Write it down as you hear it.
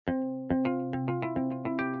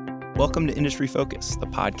Welcome to Industry Focus, the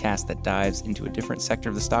podcast that dives into a different sector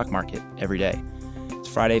of the stock market every day. It's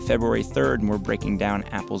Friday, February 3rd, and we're breaking down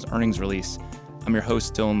Apple's earnings release. I'm your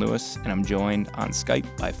host, Dylan Lewis, and I'm joined on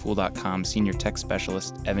Skype by Fool.com senior tech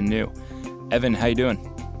specialist, Evan New. Evan, how you doing?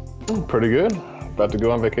 Pretty good. About to go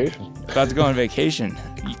on vacation. About to go on vacation.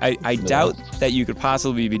 I doubt that you could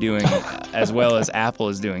possibly be doing as well as Apple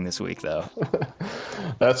is doing this week, though.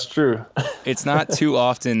 That's true. It's not too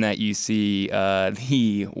often that you see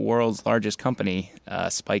the world's largest company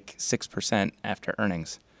spike 6% after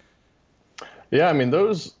earnings. Yeah, I mean,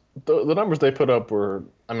 the numbers they put up were,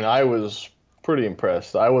 I was pretty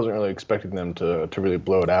impressed. I wasn't really expecting them to really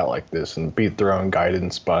blow it out like this and beat their own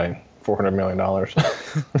guidance by $400 million.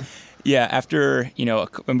 Yeah, after,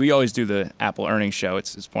 and we always do the Apple earnings show.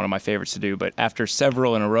 It's one of my favorites to do. But after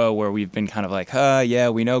several in a row where we've been kind of like, yeah,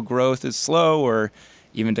 we know growth is slow or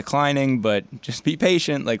even declining, but just be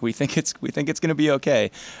patient. Like we think it's going to be okay.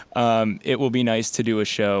 It will be nice to do a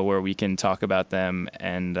show where we can talk about them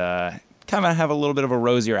and kind of have a little bit of a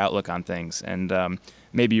rosier outlook on things and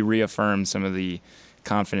maybe reaffirm some of the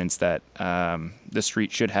confidence that the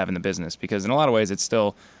street should have in the business, because in a lot of ways it's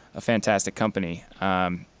still a fantastic company.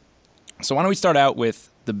 So why don't we start out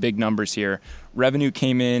with the big numbers here. Revenue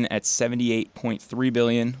came in at $78.3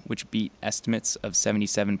 billion, which beat estimates of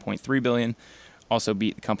 $77.3 billion. Also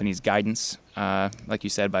beat the company's guidance, like you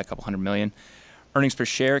said, by a couple $100 million. Earnings per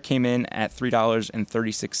share came in at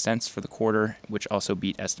 $3.36 for the quarter, which also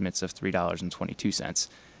beat estimates of $3.22.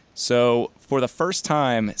 So for the first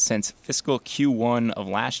time since fiscal Q1 of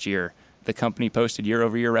last year, the company posted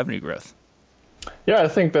year-over-year revenue growth. Yeah, I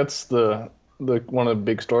think that's the one of the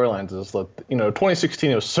big storylines is that,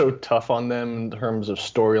 2016 was so tough on them in terms of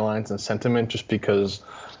storylines and sentiment, just because,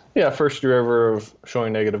 first year ever of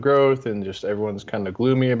showing negative growth and just everyone's kind of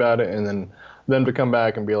gloomy about it. And then them to come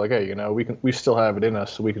back and be like, hey, we still have it in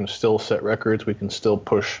us. So we can still set records. We can still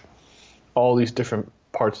push all these different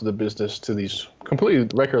parts of the business to these completely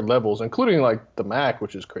record levels, including like the Mac,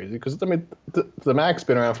 which is crazy because, the Mac's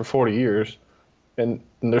been around for 40 years. And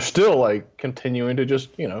they're still like continuing to just,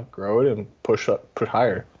 grow it and push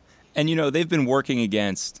higher. And, they've been working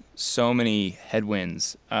against so many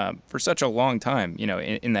headwinds for such a long time,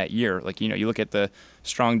 in that year. Like, you look at the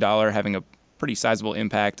strong dollar having a pretty sizable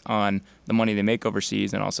impact on the money they make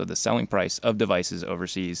overseas and also the selling price of devices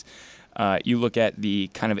overseas. You look at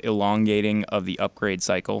the kind of elongating of the upgrade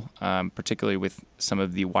cycle, particularly with some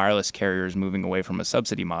of the wireless carriers moving away from a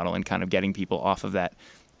subsidy model and kind of getting people off of that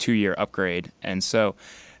 2-year upgrade. And so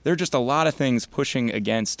there are just a lot of things pushing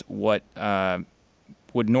against what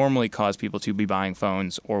would normally cause people to be buying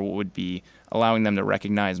phones or would be allowing them to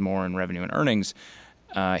recognize more in revenue and earnings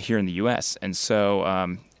here in the U.S. And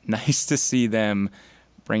so nice to see them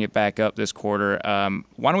bring it back up this quarter.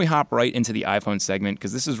 Why don't we hop right into the iPhone segment,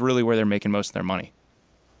 because this is really where they're making most of their money.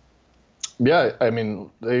 Yeah,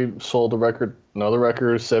 they sold another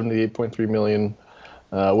record, 78.3 million.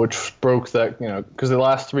 Which broke that, because the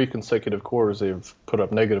last 3 consecutive quarters they've put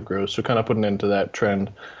up negative growth, so kind of put an end to that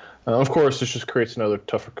trend. Of course, this just creates another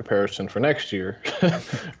tougher comparison for next year,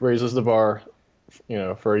 raises the bar,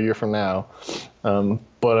 for a year from now.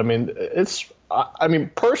 But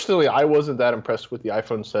personally, I wasn't that impressed with the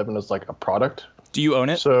iPhone 7 as like a product. Do you own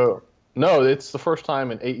it? So no, it's the first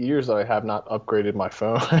time in 8 years that I have not upgraded my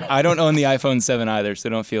phone. I don't own the iPhone 7 either, so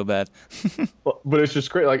don't feel bad. But it's just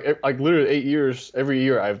great. Like literally 8 years, every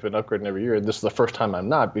year I've been upgrading every year. This is the first time I'm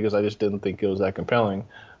not, because I just didn't think it was that compelling.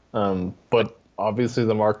 But obviously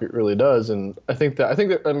the market really does. And I think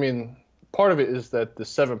that part of it is that the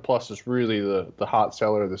 7 Plus is really the hot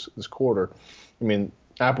seller this quarter.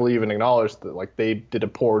 Apple even acknowledged that they did a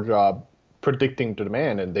poor job predicting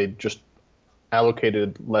demand, and they just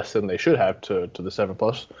allocated less than they should have to the 7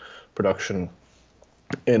 Plus production.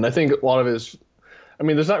 And I think a lot of it is,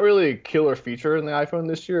 there's not really a killer feature in the iPhone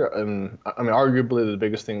this year. And arguably the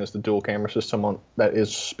biggest thing is the dual camera system that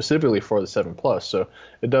is specifically for the 7 Plus. So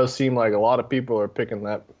it does seem like a lot of people are picking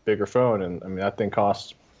that bigger phone. And that thing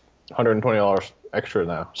costs $120 extra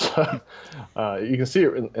now. So you can see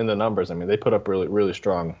it in the numbers. They put up really, really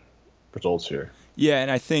strong results here. Yeah,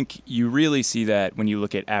 and I think you really see that when you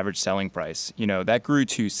look at average selling price. That grew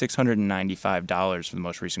to $695 for the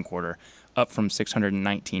most recent quarter, up from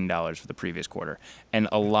 $619 for the previous quarter. And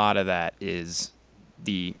a lot of that is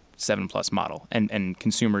the 7 Plus model, and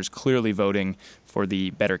consumers clearly voting for the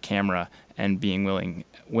better camera and being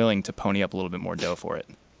willing to pony up a little bit more dough for it.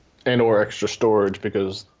 And or extra storage,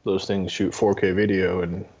 because those things shoot 4K video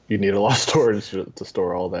and you need a lot of storage to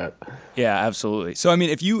store all that. Yeah, absolutely. So,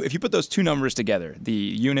 if you put those two numbers together, the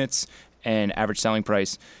units and average selling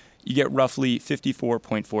price, you get roughly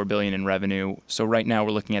 $54.4 billion in revenue. So right now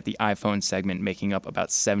we're looking at the iPhone segment making up about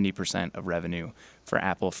 70% of revenue for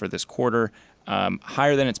Apple for this quarter.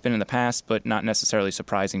 Higher than it's been in the past, but not necessarily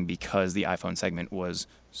surprising because the iPhone segment was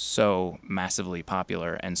so massively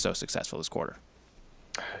popular and so successful this quarter.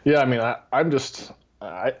 Yeah, I mean,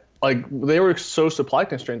 I like they were so supply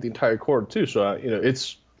constrained the entire quarter too. So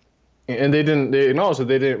it's and they acknowledged that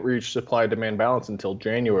they didn't reach supply demand balance until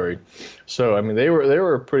January. So I mean, they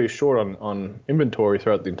were pretty short on inventory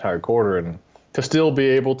throughout the entire quarter, and to still be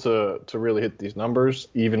able to really hit these numbers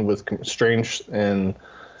even with constraints and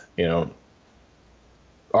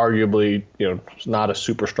arguably not a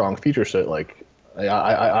super strong feature set, like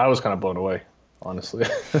I was kind of blown away, honestly.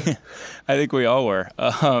 I think we all were.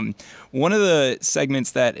 One of the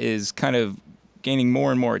segments that is kind of gaining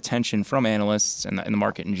more and more attention from analysts and the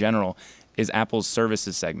market in general is Apple's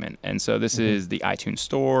services segment. And so this is the iTunes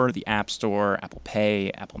Store, the App Store, Apple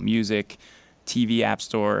Pay, Apple Music, TV App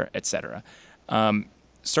Store, etc.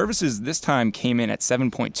 Services this time came in at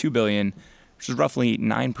 $7.2 billion, which is roughly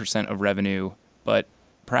 9% of revenue, but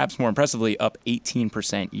perhaps more impressively, up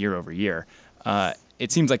 18% year over year.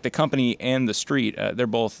 It seems like the company and the street, they're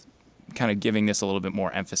both kind of giving this a little bit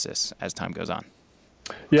more emphasis as time goes on.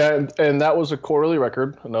 Yeah, and that was a quarterly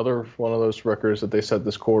record, another one of those records that they set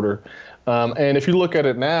this quarter. And if you look at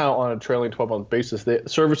it now on a trailing 12-month basis, the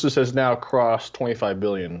services has now crossed $25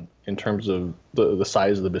 billion in terms of the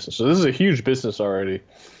size of the business. So this is a huge business already.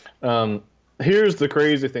 Here's the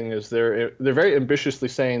crazy thing is they're very ambitiously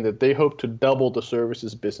saying that they hope to double the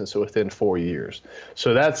services business within 4 years.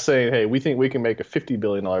 So that's saying, hey, we think we can make a $50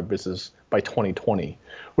 billion business by 2020,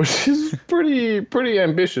 which is pretty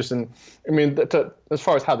ambitious. And I mean, as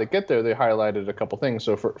far as how they get there, they highlighted a couple things.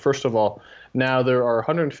 So first of all, now there are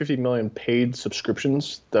 150 million paid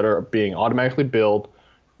subscriptions that are being automatically billed,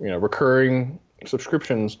 recurring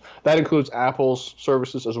subscriptions. That includes Apple's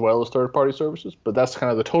services as well as third-party services, but that's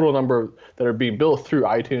kind of the total number that are being billed through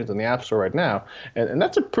iTunes and the App Store right now, and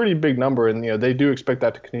that's a pretty big number. And they do expect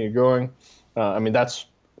that to continue growing. I mean, that's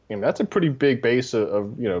a pretty big base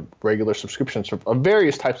of regular subscriptions of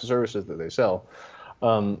various types of services that they sell.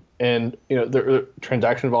 And their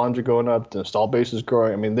transaction volumes are going up, the install base is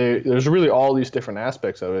growing. I mean, there's really all these different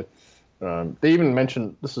aspects of it. They even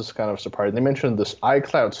mentioned, this is kind of surprising, they mentioned this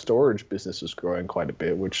iCloud storage business is growing quite a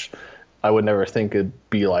bit, which I would never think it'd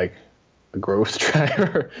be like a growth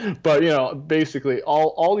driver. But, basically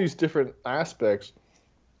all these different aspects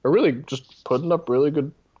are really just putting up really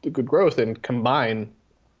good growth, and combined,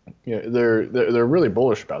 they're really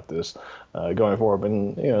bullish about this going forward.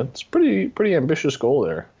 And, it's pretty ambitious goal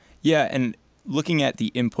there. Yeah, and looking at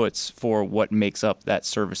the inputs for what makes up that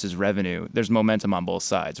services revenue, there's momentum on both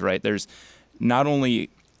sides, right? There's not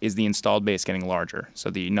only is the installed base getting larger,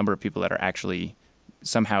 so the number of people that are actually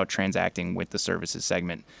somehow transacting with the services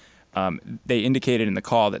segment, they indicated in the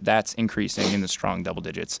call that that's increasing in the strong double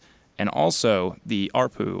digits. And also the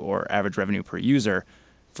ARPU, or average revenue per user,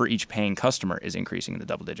 for each paying customer is increasing in the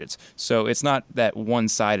double digits. So it's not that one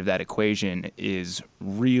side of that equation is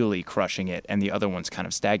really crushing it and the other one's kind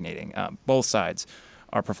of stagnating. Both sides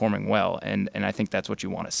are performing well, and I think that's what you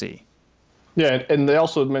want to see. Yeah, and they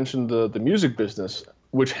also mentioned the music business,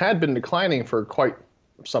 which had been declining for quite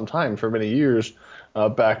some time, for many years,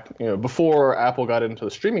 back before Apple got into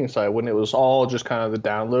the streaming side, when it was all just kind of the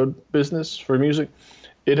download business for music.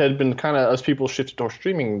 It had been kind of, as people shifted towards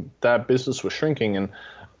streaming, that business was shrinking, and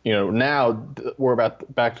now we're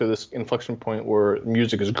back to this inflection point where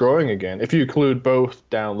music is growing again. If you include both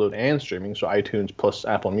download and streaming, so iTunes plus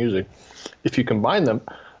Apple Music, if you combine them,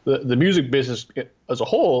 the music business as a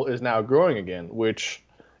whole is now growing again, which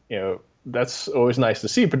that's always nice to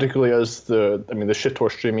see, particularly as the shift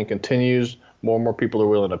towards streaming continues. More and more people are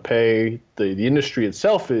willing to pay. The industry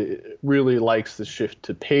itself really likes the shift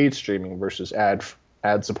to paid streaming versus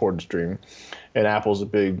ad-supported streaming, and Apple's a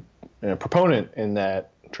big proponent in that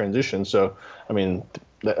transition. So, I mean,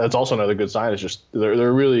 that's also another good sign. It's just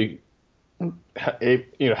they're really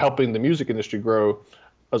helping the music industry grow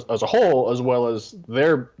as a whole, as well as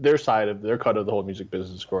their side of their cut of the whole music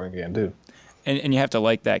business growing again too. And you have to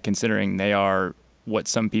like that, considering they are what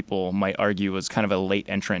some people might argue was kind of a late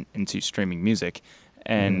entrant into streaming music.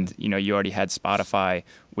 And you already had Spotify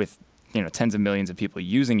with tens of millions of people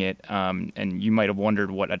using it, and you might have wondered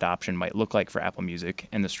what adoption might look like for Apple Music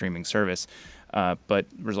and the streaming service, but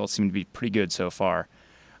results seem to be pretty good so far.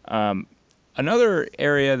 Another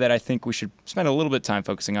area that I think we should spend a little bit of time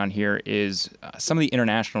focusing on here is some of the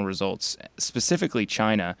international results, specifically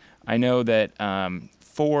China. I know that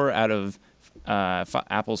 4 out of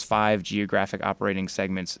Apple's 5 geographic operating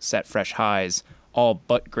segments set fresh highs, all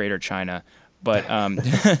but Greater China. But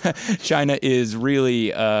China is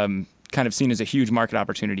really kind of seen as a huge market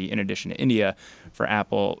opportunity in addition to India for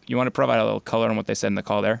Apple. You want to provide a little color on what they said in the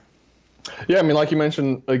call there? Yeah, I mean, like you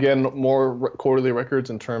mentioned, again, more quarterly records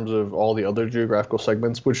in terms of all the other geographical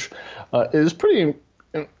segments, which is pretty.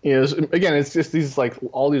 Again, it's just these like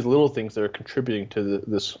all these little things that are contributing to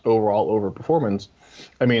this overall overperformance.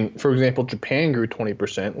 I mean, for example, Japan grew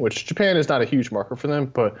 20%, which Japan is not a huge market for them,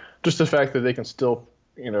 but just the fact that they can still,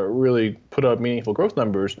 really put up meaningful growth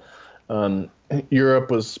numbers.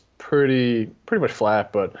 Europe was pretty much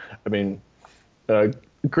flat, but I mean,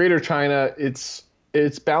 Greater China,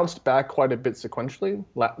 it's bounced back quite a bit sequentially.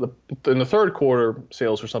 In the third quarter,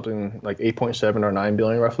 sales were something like 8.7 or 9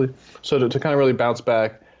 billion roughly. So to kind of really bounce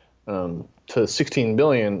back to 16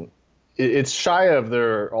 billion, it's shy of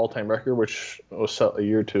their all-time record, which was set a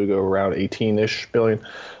year or two ago around 18-ish billion.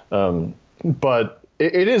 But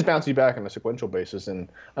it is bouncing back on a sequential basis. And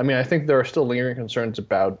I mean, I think there are still lingering concerns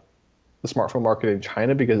about the smartphone market in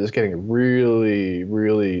China because it's getting really,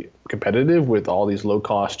 really competitive with all these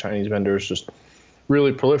low-cost Chinese vendors just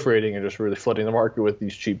really proliferating and just really flooding the market with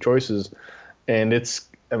these cheap choices. And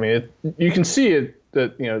you can see it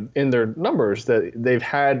that, in their numbers that they've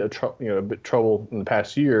had a bit trouble in the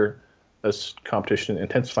past year as competition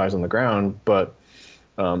intensifies on the ground. But,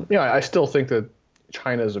 I still think that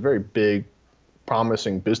China is a very big,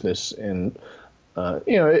 promising business. And,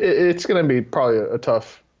 it's going to be probably a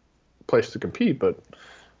tough place to compete, but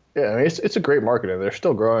yeah, I mean, it's a great market, and they're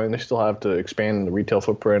still growing. They still have to expand the retail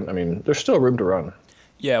footprint. I mean, there's still room to run.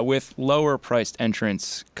 Yeah, with lower priced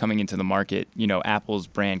entrants coming into the market, Apple's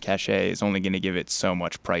brand cachet is only going to give it so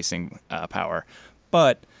much pricing power.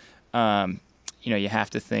 But, you have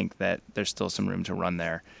to think that there's still some room to run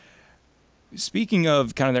there. Speaking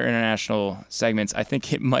of kind of their international segments, I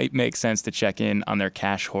think it might make sense to check in on their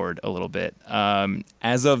cash hoard a little bit.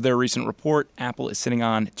 As of their recent report, Apple is sitting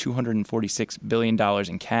on $246 billion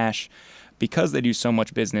in cash. Because they do so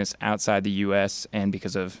much business outside the U.S. and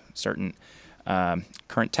because of certain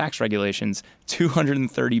current tax regulations,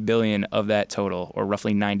 $230 billion of that total, or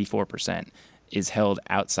roughly 94%, is held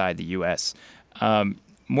outside the U.S.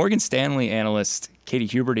 Morgan Stanley analyst Katie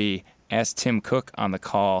Huberty asked Tim Cook on the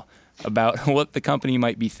call about what the company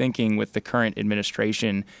might be thinking with the current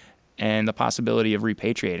administration and the possibility of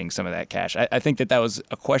repatriating some of that cash. I think that was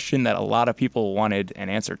a question that a lot of people wanted an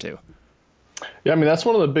answer to. Yeah, I mean, that's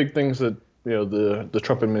one of the big things that the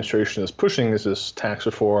Trump administration is pushing is this tax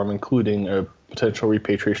reform, including a potential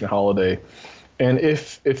repatriation holiday. And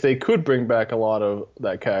if they could bring back a lot of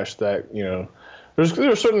that cash, that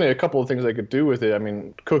there's certainly a couple of things they could do with it. I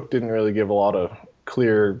mean, Cook didn't really give a lot of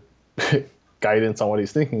clear guidance on what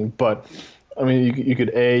he's thinking, but I mean, you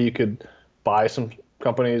could buy some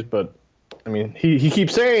companies, but I mean, he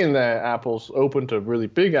keeps saying that Apple's open to really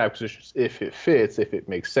big acquisitions if it fits, if it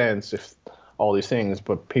makes sense, if all these things,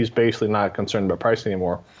 but he's basically not concerned about pricing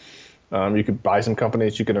anymore. You could buy some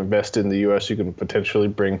companies, you can invest in the U.S., you can potentially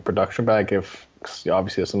bring production back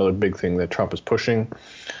obviously that's another big thing that Trump is pushing.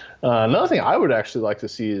 Another thing I would actually like to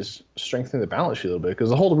see is strengthening the balance sheet a little bit,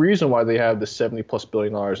 because the whole reason why they have this $70+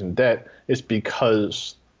 billion in debt is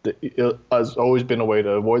because it has always been a way to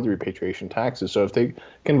avoid the repatriation taxes. So if they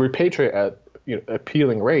can repatriate at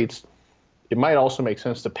appealing rates, it might also make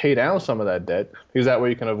sense to pay down some of that debt, because that way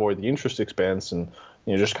you can avoid the interest expense and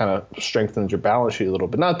just kind of strengthens your balance sheet a little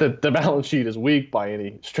bit. Not that the balance sheet is weak by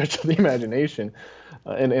any stretch of the imagination,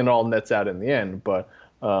 and all nets out in the end, but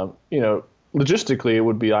logistically, it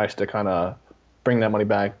would be nice to kind of bring that money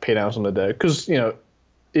back, pay down some of the debt. Because,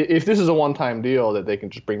 if this is a one-time deal that they can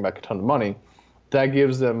just bring back a ton of money, that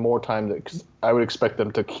gives them more time. Because I would expect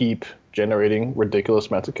them to keep generating ridiculous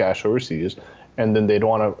amounts of cash overseas, and then they'd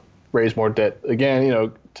want to raise more debt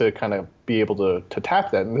again, to kind of be able to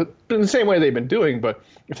tap that in the same way they've been doing. But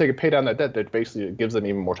if they could pay down that debt, that basically gives them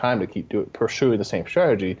even more time to keep pursuing the same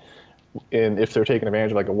strategy. And if they're taking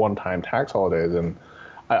advantage of like a one-time tax holiday, then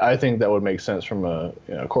I think that would make sense from a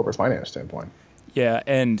corporate finance standpoint. Yeah,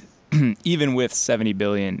 and even with $70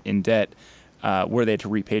 billion in debt, were they to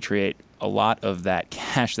repatriate a lot of that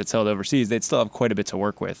cash that's held overseas, they'd still have quite a bit to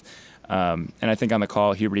work with. And I think on the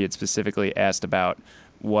call, Huberty had specifically asked about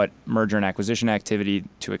what merger and acquisition activity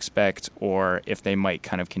to expect, or if they might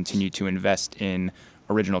kind of continue to invest in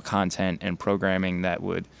original content and programming that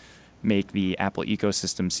would make the Apple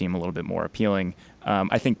ecosystem seem a little bit more appealing.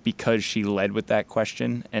 I think because she led with that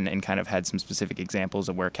question and kind of had some specific examples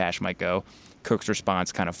of where cash might go, Cook's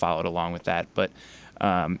response kind of followed along with that. But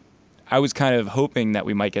I was kind of hoping that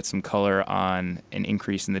we might get some color on an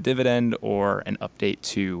increase in the dividend or an update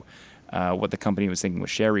to what the company was thinking with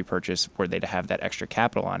share repurchase, were they to have that extra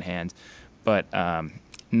capital on hand. But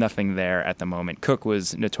nothing there at the moment. Cook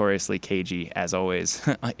was notoriously cagey, as always,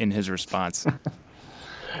 in his response.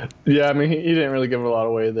 Yeah, I mean, he didn't really give a lot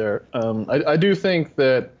away there. I do think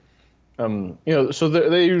that, so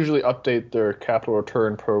they usually update their capital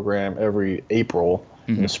return program every April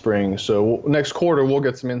in the spring. So next quarter, we'll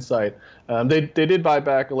get some insight. They did buy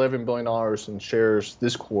back $11 billion in shares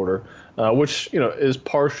this quarter, which, is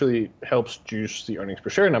partially helps juice the earnings per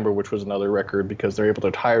share number, which was another record because they're able to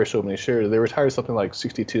retire so many shares. They retired something like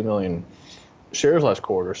 62 million shares last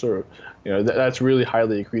quarter. So, that's really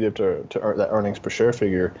highly accretive to that earnings per share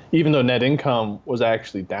figure, even though net income was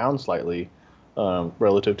actually down slightly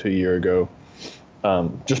relative to a year ago,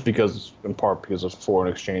 just in part because of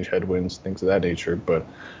foreign exchange headwinds, things of that nature. But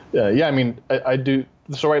yeah, I mean, I do.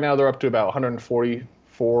 So right now they're up to about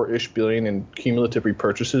 144-ish billion in cumulative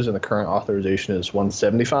repurchases, and the current authorization is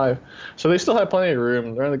 175. So they still have plenty of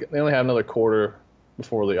room. They only have another quarter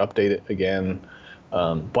before they update it again.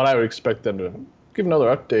 But I would expect them to give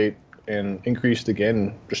another update and increase it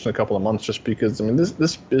again just in a couple of months, just because, I mean,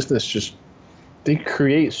 this business just, they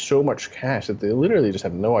create so much cash that they literally just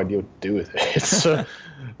have no idea what to do with it. So,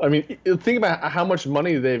 I mean, think about how much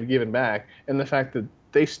money they've given back and the fact that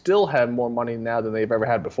they still have more money now than they've ever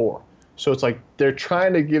had before. So it's like they're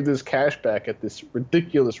trying to give this cash back at this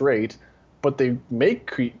ridiculous rate, but they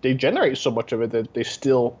generate so much of it that they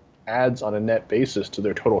still adds on a net basis to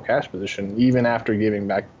their total cash position, even after giving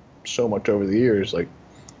back so much over the years. Like,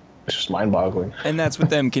 it's just mind-boggling. And that's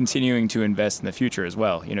with them continuing to invest in the future as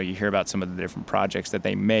well. You hear about some of the different projects that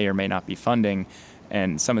they may or may not be funding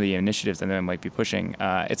and some of the initiatives that they might be pushing.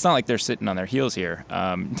 It's not like they're sitting on their heels here.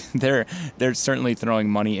 They're certainly throwing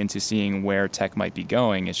money into seeing where tech might be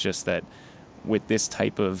going. It's just that with this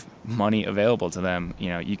type of money available to them,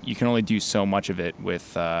 you can only do so much of it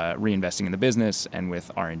with reinvesting in the business and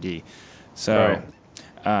with R&D. So,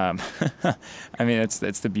 right. I mean, it's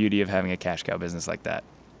the beauty of having a cash cow business like that.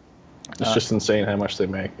 It's just insane how much they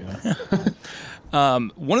make.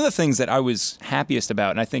 One of the things that I was happiest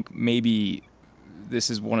about, and I think maybe this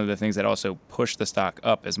is one of the things that also pushed the stock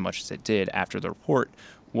up as much as it did after the report,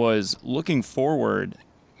 was looking forward.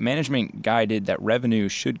 Management guided that revenue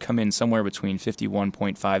should come in somewhere between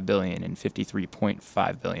 $51.5 billion and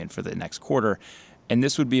 $53.5 billion for the next quarter. And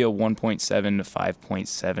this would be a 1.7 to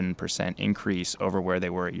 5.7% increase over where they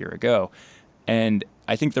were a year ago. And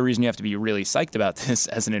I think the reason you have to be really psyched about this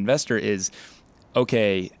as an investor is,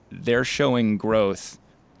 okay, they're showing growth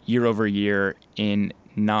year over year in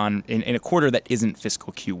a quarter that isn't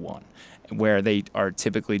fiscal Q1, where they are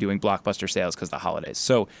typically doing blockbuster sales because of the holidays.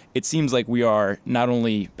 So it seems like we are not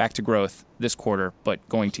only back to growth this quarter, but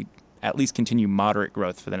going to at least continue moderate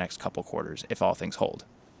growth for the next couple quarters if all things hold.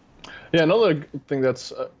 Yeah, another thing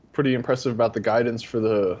that's pretty impressive about the guidance for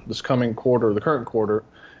this coming quarter, the current quarter,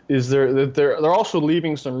 is they're also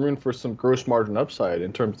leaving some room for some gross margin upside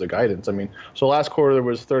in terms of the guidance. I mean, so last quarter there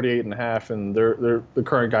was 38.5, and the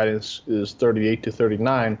current guidance is 38 to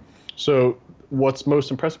 39. So what's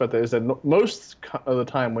most impressive about that is that most of the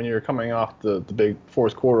time when you're coming off the big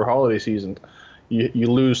fourth quarter holiday season,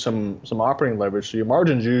 you lose some operating leverage. So your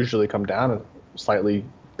margins usually come down slightly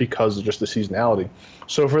because of just the seasonality.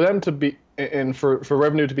 So for them to be, and for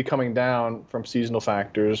revenue to be coming down from seasonal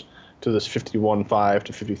factors to this 51.5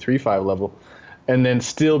 to 53.5 level, and then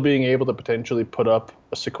still being able to potentially put up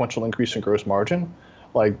a sequential increase in gross margin,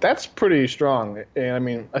 like, that's pretty strong. And I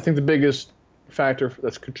mean, I think the biggest factor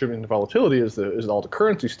that's contributing to volatility is all the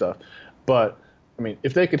currency stuff. But I mean,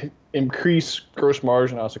 if they could increase gross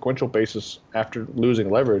margin on a sequential basis after losing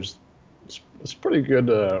leverage, it's pretty good.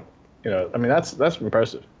 I mean, that's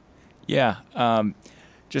impressive. Yeah.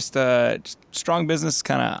 Just strong business,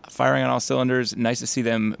 kind of firing on all cylinders. Nice to see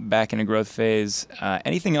them back in a growth phase.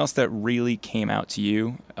 Anything else that really came out to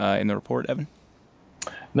you in the report, Evan?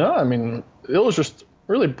 No, I mean, it was just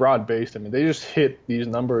really broad-based. I mean, they just hit these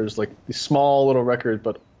numbers, like these small little records,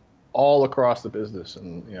 but all across the business.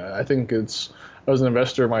 And I think as an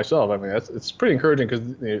investor myself, I mean, it's pretty encouraging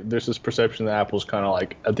because there's this perception that Apple's kind of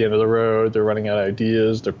like at the end of the road. They're running out of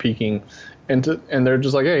ideas. They're peaking. And they're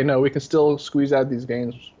just like, hey, no, we can still squeeze out these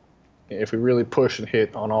gains if we really push and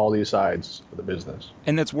hit on all these sides of the business.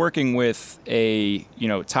 And that's working with a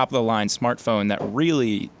top-of-the-line smartphone that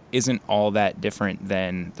really isn't all that different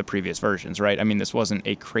than the previous versions, right? I mean, this wasn't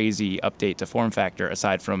a crazy update to form factor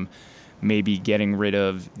aside from maybe getting rid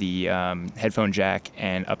of the headphone jack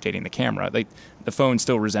and updating the camera. Like, the phone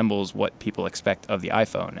still resembles what people expect of the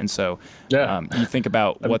iPhone. And so you think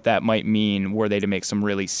about what that might mean were they to make some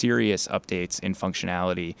really serious updates in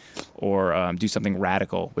functionality or do something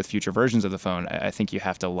radical with future versions of the phone. I think you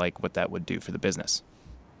have to like what that would do for the business.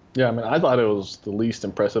 Yeah, I mean, I thought it was the least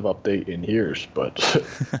impressive update in years, but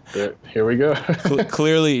here we go.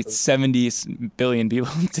 Clearly, 70 billion people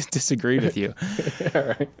disagreed with you.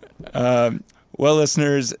 Yeah, right. Well,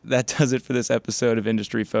 listeners, that does it for this episode of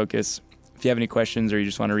Industry Focus. If you have any questions or you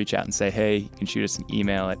just want to reach out and say, hey, you can shoot us an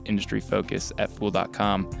email at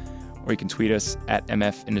industryfocus@fool.com, or you can tweet us at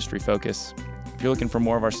MFIndustryFocus. If you're looking for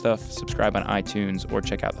more of our stuff, subscribe on iTunes or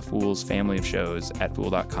check out the Fool's family of shows at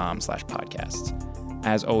fool.com/podcasts.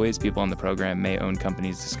 As always, people on the program may own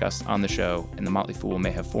companies discussed on the show, and the Motley Fool may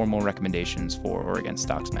have formal recommendations for or against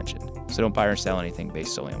stocks mentioned. So don't buy or sell anything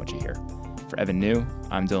based solely on what you hear. For Evan New,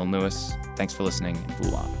 I'm Dylan Lewis. Thanks for listening, and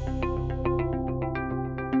Fool on.